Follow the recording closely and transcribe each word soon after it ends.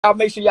y'all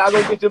make sure y'all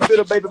go get them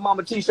Bitter Baby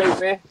Mama t-shirts,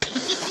 man.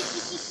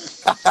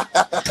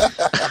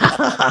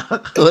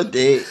 What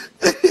the?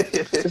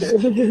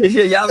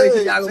 Yeah, y'all make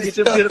sure y'all go get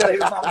them Bitter Baby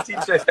Mama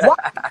t-shirts. Why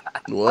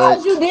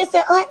What? you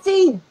dissing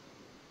Auntie?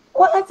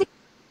 What Auntie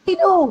do?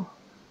 Look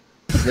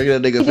at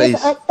that nigga He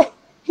face.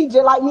 he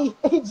just like me.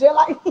 He just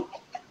like me.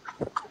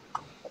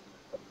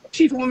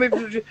 Chief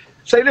woman,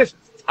 say, listen,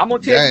 I'm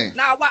gonna tell you. Dang.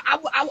 Nah,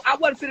 I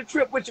wasn't for the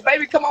trip with you,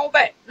 baby. Come on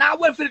back. Nah, I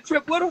wasn't for the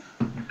trip with her.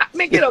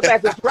 Man, get her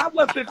back up here. I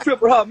wasn't for the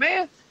trip with her,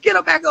 man. Get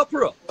her back up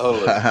here.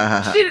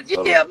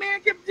 Yeah,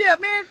 man.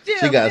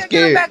 She got Get her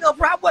scared. back up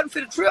here. I wasn't for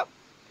the trip.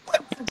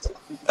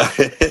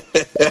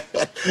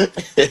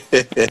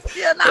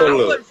 Yeah, nah, I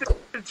wasn't for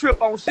the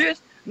trip on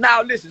sis.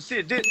 Now listen,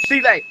 sis,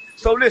 see, like,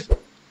 so listen.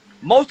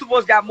 Most of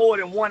us got more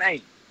than one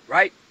aim,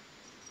 right?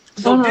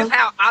 So this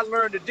how I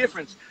learned the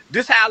difference.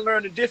 This how I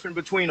learned the difference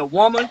between a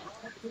woman,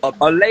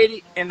 a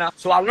lady, and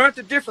so I learned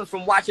the difference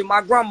from watching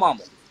my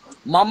grandmama.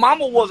 My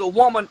mama was a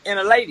woman and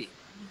a lady.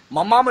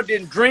 My mama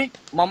didn't drink.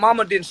 My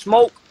mama didn't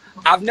smoke.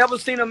 I've never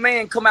seen a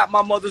man come out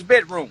my mother's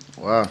bedroom.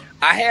 Wow.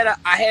 I had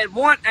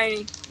one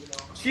aim.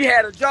 She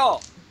had a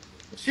job.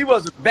 She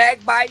was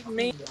backbiting,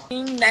 mean,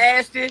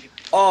 nasty,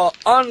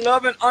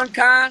 unloving,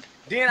 unkind.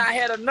 Then I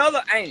had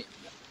another aim.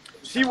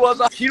 She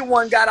the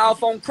one got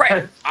off on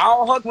crack.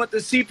 All her went to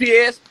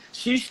CPS.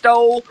 She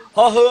stole.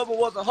 Her husband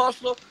was a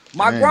hustler.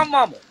 My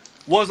grandmama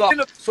was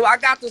so I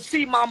got to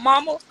see my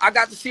mama. I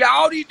got to see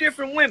all these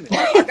different women.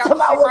 I got to see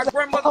my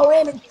grandmother.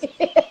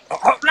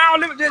 Now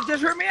let me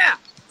just hear me out.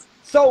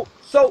 So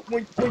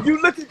when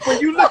you look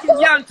at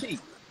Young T,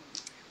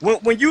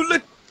 when you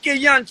look at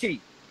Young T,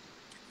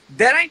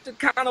 that ain't the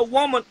kind of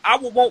woman I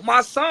would want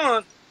my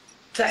son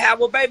to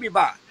have a baby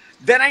by.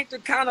 That ain't the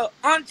kind of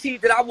auntie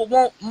that I would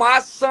want my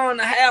son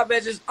to have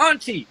as his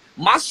auntie.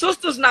 My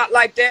sister's not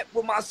like that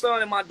with my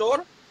son and my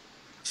daughter.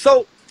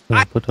 So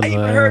I even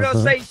heard her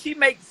say she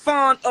make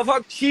fun of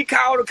her. She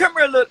called her, come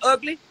here, little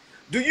ugly.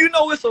 Do you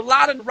know it's a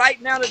lot of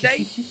right now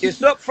today?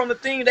 It's up from the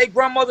thing they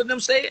grandmother them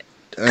said,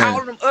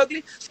 calling them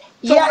ugly.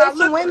 So yeah, it's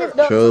some women.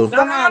 No.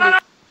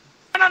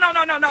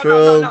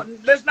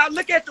 Let's not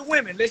look at the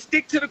women. Let's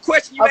stick to the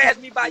question you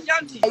asked me about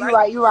Young T.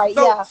 Right? You're right.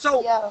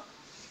 So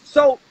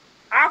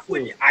I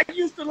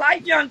used to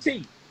like Young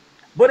T,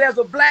 but as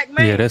a black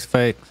man, yeah, that's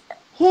fake.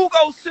 Who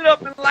go sit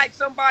up and like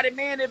somebody,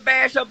 man, that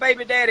bash her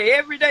baby daddy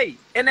every day?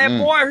 And that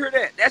boy heard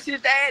that. That's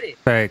his daddy.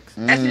 Facts.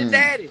 That's his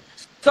daddy.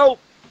 So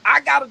I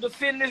gotta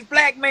defend this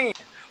black man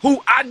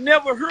who I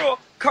never heard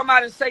come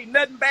out and say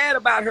nothing bad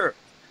about her.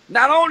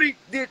 Not only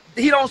did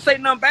he don't say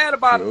nothing bad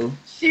about her,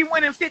 she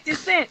went in 50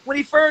 Cent when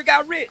he first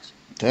got rich.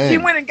 She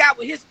went and got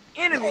with his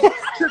enemy,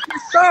 took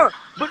his son.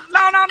 But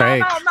no,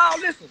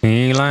 listen. He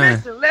ain't lying.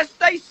 Listen, let's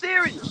stay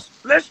serious.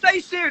 Let's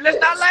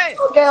not laugh.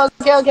 Okay.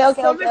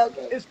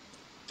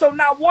 So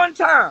not one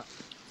time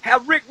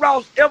have Rick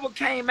Ross ever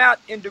came out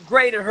and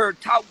degraded her,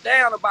 talked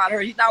down about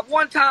her. Not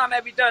one time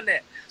have he done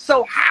that.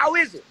 So how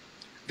is it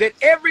that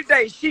every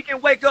day she can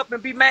wake up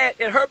and be mad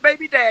at her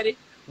baby daddy,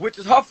 which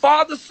is her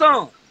father's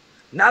son?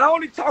 Not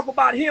only talk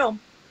about him,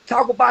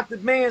 talk about the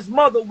man's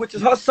mother, which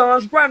is her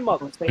son's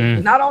grandmother.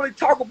 Not only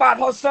talk about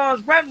her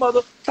son's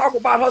grandmother, talk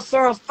about her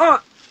son's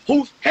aunt,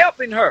 who's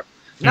helping her.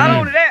 Not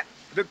only that,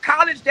 the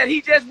college that he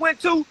just went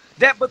to,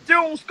 that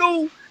Bethune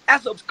school,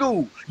 that's a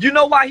school. You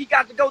know why he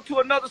got to go to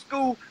another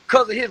school?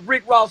 Because of his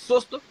Rick Ross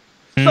sister.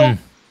 So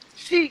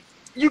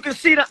you can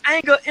see the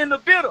anger in the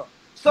bitter.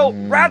 So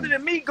rather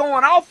than me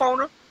going off on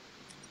her,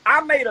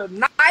 I made a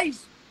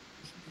nice,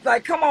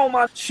 like, come on,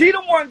 man. She the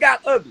one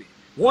got ugly.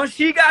 Once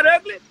she got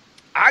ugly,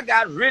 I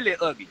got really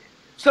ugly.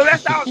 So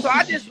that's how, so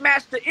I just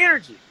matched the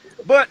energy.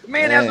 But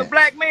man, as a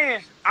black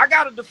man, I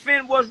got to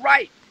defend what's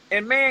right.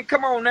 And man,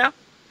 come on now.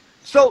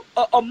 So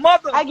a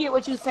mother, I get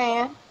what you're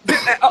saying.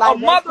 A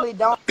mother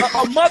don't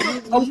have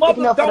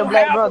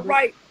the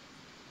right.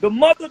 The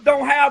mother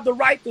don't have the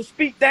right to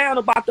speak down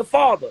about the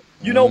father.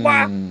 You know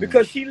why?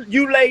 Because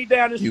you laid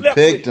down and slept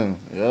with him.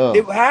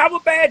 However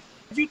bad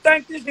you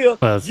think this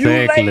is, you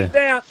laid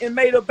down and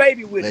made a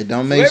baby with him. It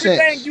don't make sense.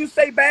 Everything you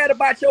say bad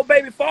about your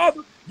baby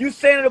father, you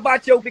saying it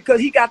about because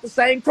he got the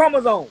same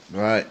chromosome.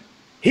 Right.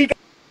 He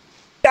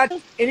got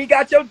and he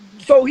got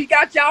so he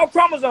got y'all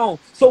chromosomes.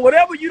 So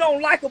whatever you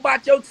don't like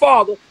about your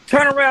father,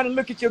 turn around and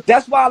look at you.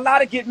 That's why a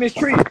lot of get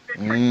mistreated.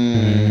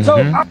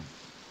 So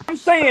I'm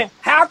saying,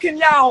 how can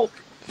y'all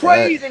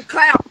praise and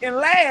clap and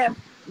laugh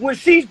when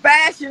she's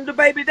bashing the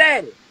baby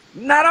daddy?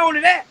 Not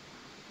only that,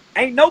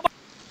 ain't nobody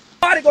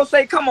gonna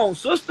say, come on,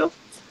 sister.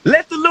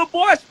 Let the little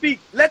boy speak.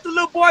 Let the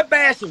little boy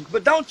bash him,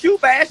 but don't you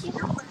bash him.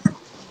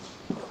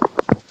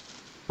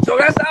 So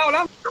that's all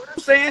I'm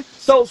saying.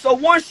 So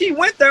once she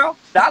went there,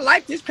 I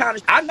like this kind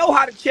of, I know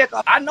how to check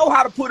her. I know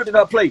how to put it in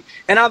her plate.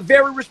 And I'm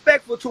very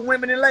respectful to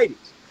women and ladies.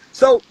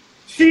 So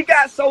she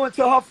got so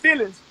into her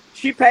feelings,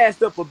 she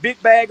passed up a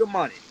big bag of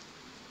money.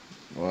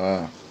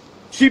 Wow.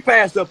 She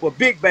passed up a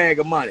big bag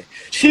of money.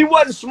 She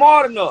wasn't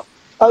smart enough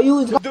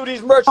to do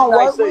these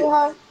merchandise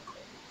sales.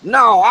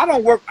 No, I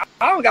don't work.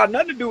 I don't got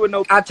nothing to do with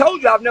no. I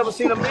told you I've never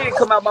seen a man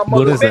come out my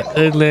mother's bedroom. But it's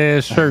an ugly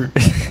ass shirt.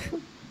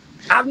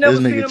 I've never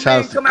This seen nigga a man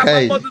Charleston come out my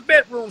crazy. mother's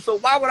bedroom, so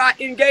why would I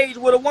engage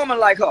with a woman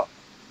like her?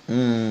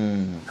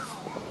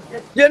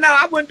 You know,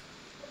 I wouldn't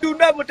do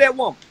nothing with that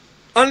woman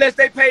unless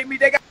they paid me.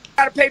 They got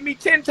to pay me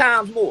 10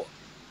 times more.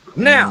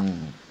 Now,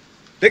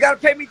 they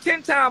got to pay me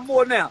 10 times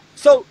more now.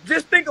 So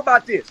just think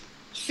about this.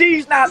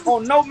 She's not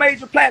on no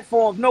major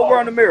platforms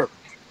nowhere in America.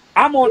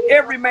 I'm on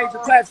every major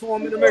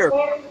platform in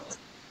America.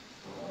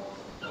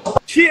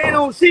 She ain't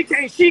on. She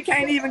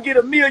can't even get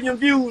 1 million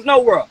views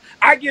nowhere.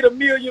 I get 1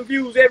 million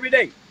views every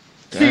day.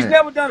 Damn. She's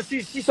never done.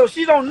 So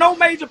she's on no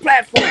major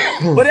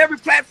platform. But every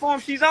platform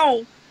she's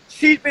on,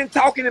 she's been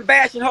talking and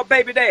bashing her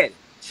baby daddy.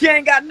 She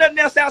ain't got nothing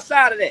else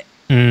outside of that.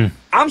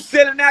 I'm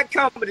selling out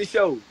comedy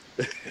shows.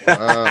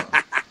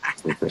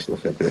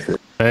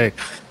 Hey.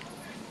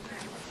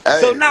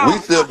 So now we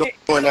still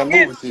doing that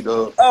movie, see,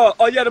 dog.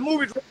 Oh yeah, the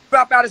movie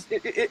dropped out.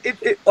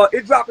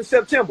 It dropped in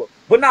September.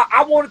 But now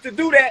I wanted to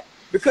do that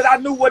because I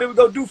knew what it was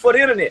gonna do for the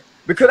internet.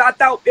 Because I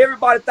thought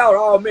everybody thought,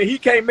 oh man, he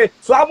can't make.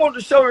 So I wanted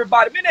to show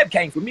everybody, man, that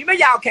came for me. Man,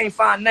 y'all can't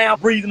find now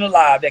breathing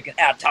alive that can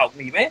out talk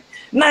me, man.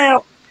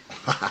 Now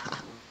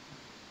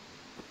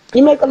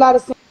you make a lot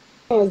of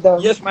sense though.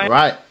 Yes, man.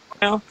 Right.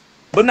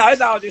 But no,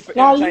 it's all just for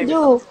entertainment.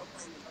 You do.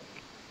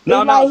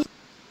 No. Like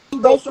he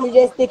basically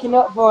just sticking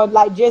up for,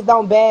 like, just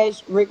don't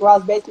bash Rick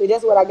Ross. Basically,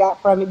 that's what I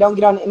got from it. Don't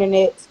get on the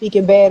internet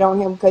speaking bad on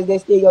him because they're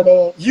still your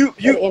dad. At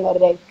the end of the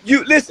day.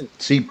 You listen.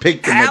 She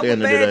picked him at the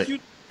end of the day. You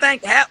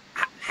think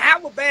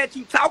how bad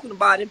you talking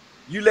about him?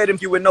 You let him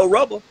you with no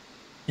rubber.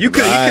 You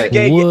could have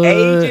gave your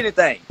age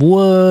anything.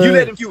 What? You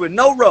let him you with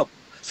no rubber.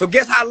 So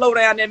guess how low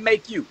down that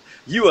make you?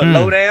 You a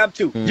low down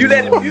too. You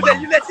let him. You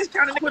let this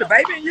kind of nigga with a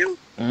baby in you.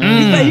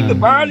 He said he could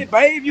barely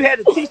bathe. You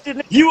had to teach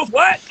this. You was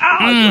what?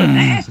 Oh, you're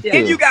nasty.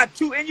 And you got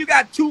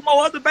two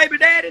more other baby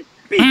daddies.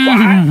 Be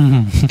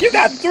quiet. You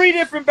got 3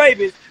 different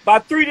babies by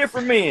 3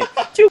 different men.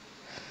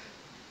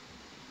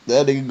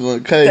 That nigga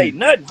going crazy. Say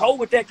nothing. Hold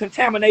with that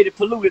contaminated,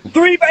 polluted.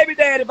 3 baby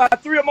daddies by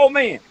 3 or more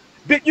men.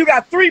 You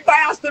got 3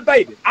 bastard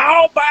babies.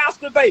 All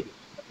bastard babies.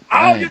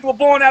 All you were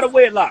born out of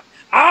wedlock.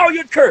 All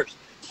you cursed.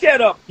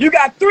 Shut up. You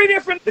got 3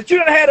 different that you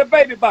done had a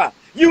baby by.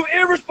 You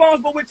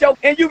irresponsible with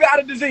and you got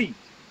a disease.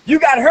 You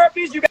got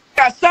herpes. You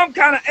got some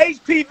kind of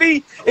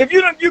HPV. If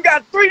you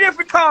got 3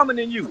 different common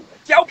in you.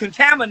 You're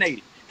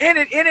contaminated. And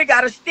it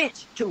got a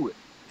stench to it.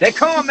 That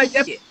cum make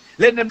that shit.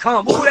 Letting them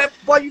come. Ooh, that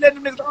boy, you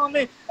letting them niggas come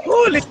in.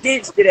 Ooh, let's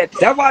stench to that.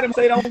 That's why them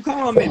say don't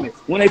come in it.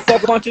 When they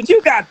fuck a bunch of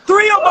you got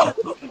 3 of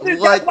them.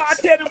 That's why I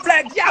tell them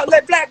blacks, y'all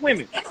let black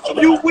women.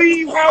 You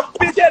weave her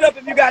bitch head up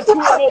if you got 2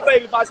 or more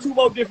babies by 2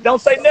 more different.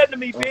 Don't say nothing to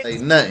me, bitch. Don't say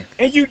nothing.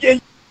 And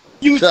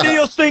you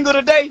still single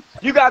today.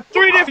 You got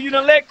 3 different. You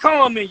done let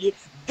come in you.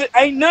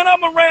 Ain't none of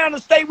them around to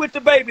stay with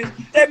the babies.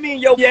 That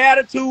means your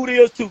attitude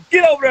is too.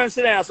 Get over there and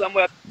sit down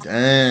somewhere.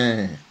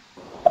 Dang.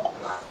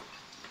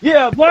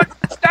 Yeah, one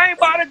stain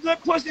by the good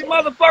pussy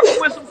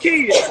motherfucker with some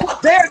kids.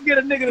 They'll get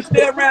a nigga to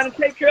stay around and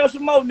take care of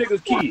some more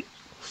niggas' kids.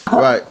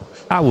 Right.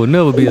 I would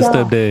never be a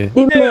stepdad.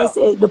 This man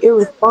said the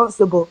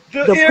irresponsible.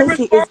 The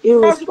pussy is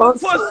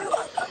irresponsible.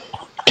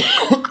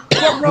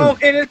 What's wrong?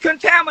 And it's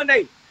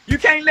contaminated. You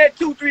can't let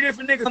 2, 3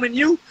 different niggas come in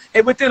you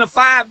and within a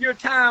 5-year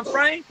time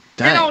frame.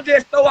 Dang. It don't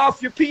just throw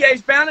off your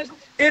pH balance.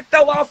 It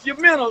throw off your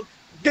mental.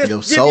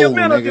 Your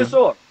mental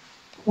disorder.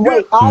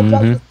 Wait, all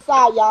jokes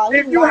aside, y'all.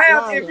 If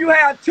you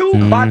have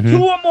 2 by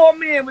 2 or more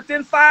men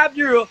within 5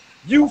 years,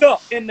 you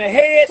up in the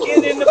head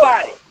and in the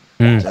body.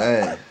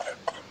 Dang.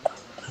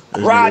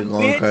 Right,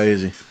 going bitch.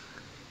 Crazy.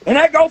 And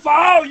that go for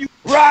all you.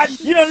 Right,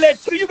 you done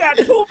let 2. You got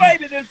 2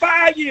 babies in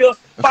 5 years.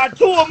 By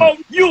 2 or more,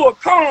 you a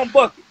cum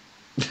bucket.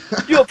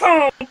 You a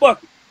cum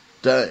bucket.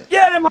 Dang.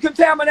 Yeah, them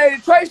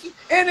contaminated traces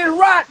and it's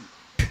rotten.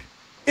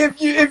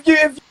 If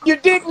you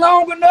dig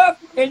long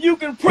enough and you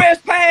can press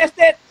past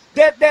that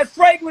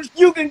fragrance,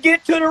 you can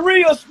get to the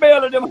real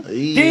smell of them.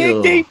 Ew.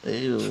 Dig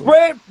deep,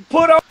 spread,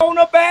 put on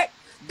her back,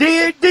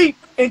 dig deep,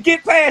 and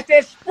get past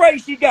that spray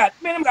she got.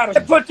 Man, them gotta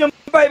put them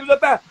babies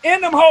up out.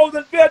 In them holes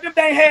and them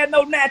ain't had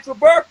no natural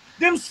birth.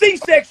 Them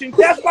C-sections,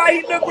 that's why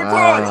he look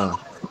retarded.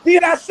 He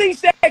got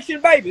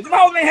C-section babies. Them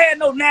hoes ain't had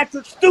no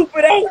natural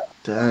stupid ass.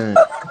 Dang.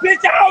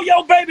 Bitch, all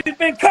your babies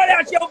been cut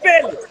out your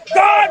belly.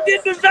 God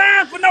didn't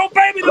design for no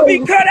baby to be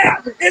cut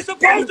out. It's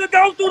supposed to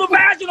go through the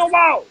vaginal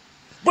wall.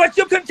 But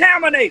you're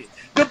contaminated.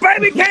 The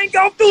baby can't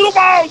go through the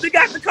walls. It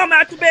got to come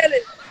out the belly.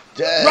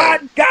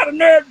 Rod got a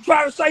nerve to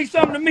try to say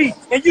something to me,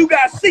 and you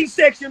got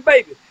C-section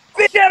baby.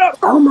 Bitch, shut up.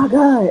 Oh my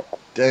God.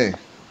 Dang.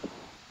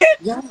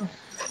 Yeah.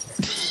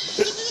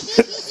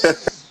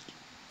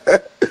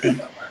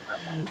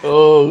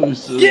 Oh,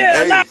 so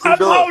yeah, now I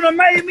done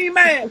made me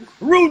mad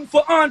rooting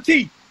for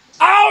Auntie.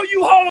 All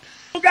you hoes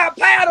got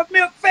powdered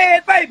milk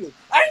fed babies.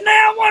 Ain't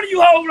now one of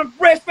you hoes done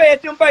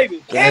breastfed them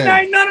babies. And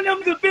ain't none of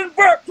them that's been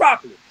birthed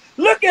properly.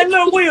 Look at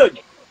little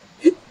William.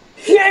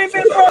 He ain't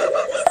been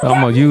birthed.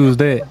 I'm gonna use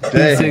that.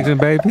 C-section,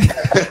 baby.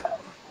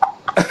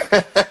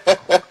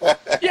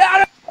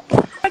 Yeah,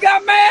 I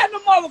got mad in the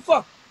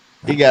motherfucker.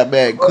 He got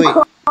mad quick.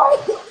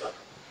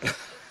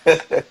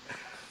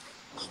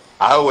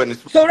 I wouldn't.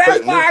 So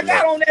that's why I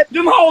got on that.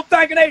 Them hoes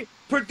thinking they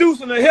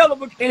producing a hell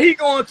of a, and he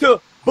going to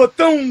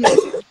Bethune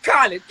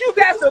college. You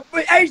got some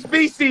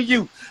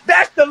HBCU.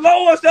 That's the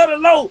lowest of the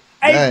low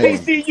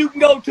HBCU you can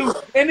go to,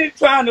 and then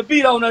trying to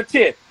beat on her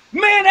chest.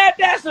 Man,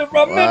 that's a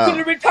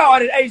mentally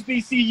retarded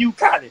HBCU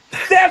college.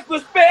 That's a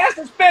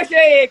special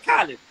ed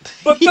college.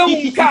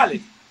 Bethune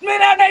College. Man,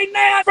 that ain't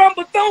now from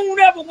Bethune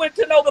never went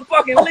to no the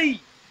fucking league.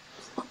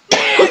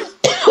 Man,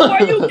 boy,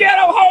 you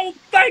ghetto hoe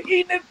think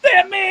eating and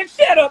saying, man,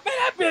 shut up. Man,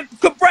 I've been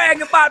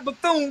bragging about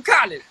Bethune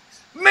College.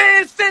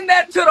 Man, send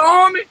that to the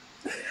army.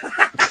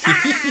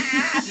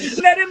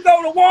 Let him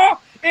go to war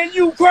in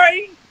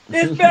Ukraine.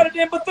 It's better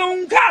than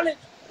Bethune College.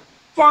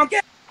 Funk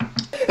it.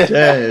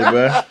 Dang,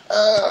 bro.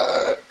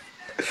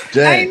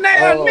 Ain't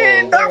now,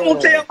 man, I'm gonna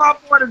tell my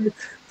boy to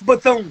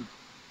Bethune.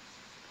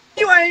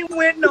 You ain't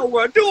went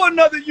nowhere. Do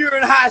another year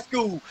in high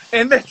school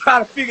and let's try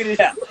to figure this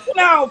out.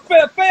 Now,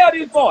 fail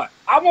this boy.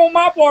 I want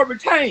my boy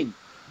retained.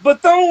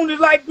 Bethune is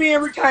like being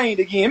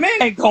retained again. Man,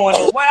 ain't going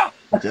nowhere.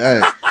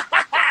 Dang.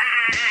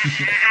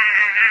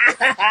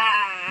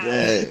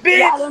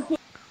 Bitch.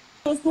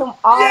 Pissed him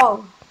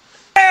off.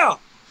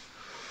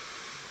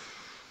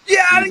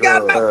 Yeah, I done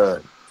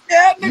got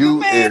yeah, nigga,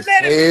 man,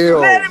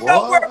 let him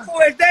go work for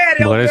his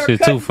daddy over there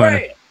cutting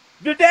grass.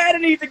 The daddy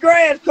needs the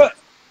grass cut.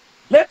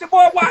 Let the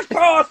boy wash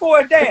cars for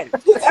his daddy.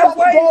 That's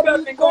why he's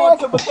better than going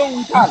to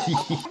Bethune College.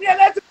 Yeah,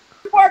 let the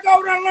boy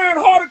go there and learn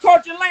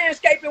horticulture and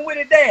landscaping with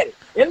his daddy.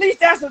 At least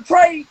that's a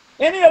trade,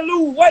 and he'll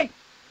lose weight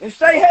and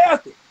stay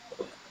healthy.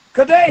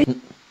 Cause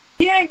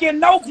he ain't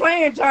getting no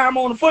playing time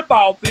on the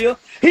football field.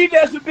 He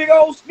just a big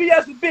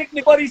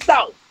nigga, but he's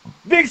soft.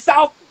 Big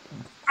soft.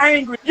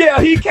 Angry.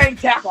 Yeah, he can't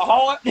tackle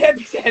hard. That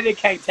bitch said he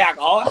can't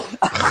tackle hard.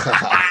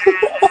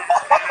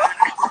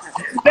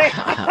 This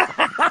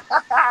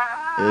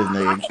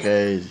nigga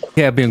crazy.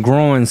 He have been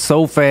growing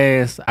so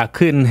fast. I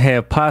couldn't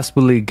have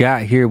possibly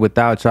got here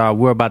without y'all.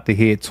 We're about to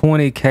hit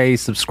 20K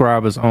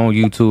subscribers on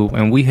YouTube,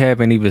 and we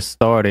haven't even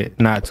started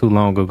not too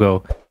long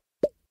ago.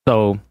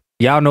 So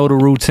y'all know the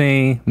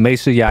routine. Make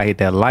sure y'all hit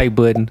that like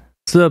button,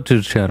 sub to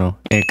the channel,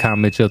 and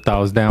comment your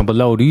thoughts down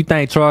below. Do you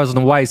think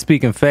Charleston White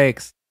speaking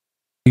facts?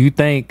 Do you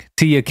think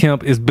Tia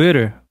Kemp is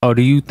bitter? Or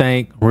do you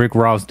think Rick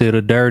Ross did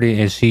her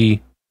dirty and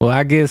she, well,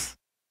 I guess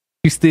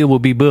she still will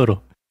be bitter?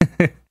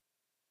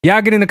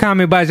 Y'all get in the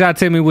comment box. Y'all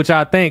tell me what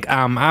y'all think.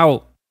 I'm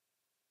out.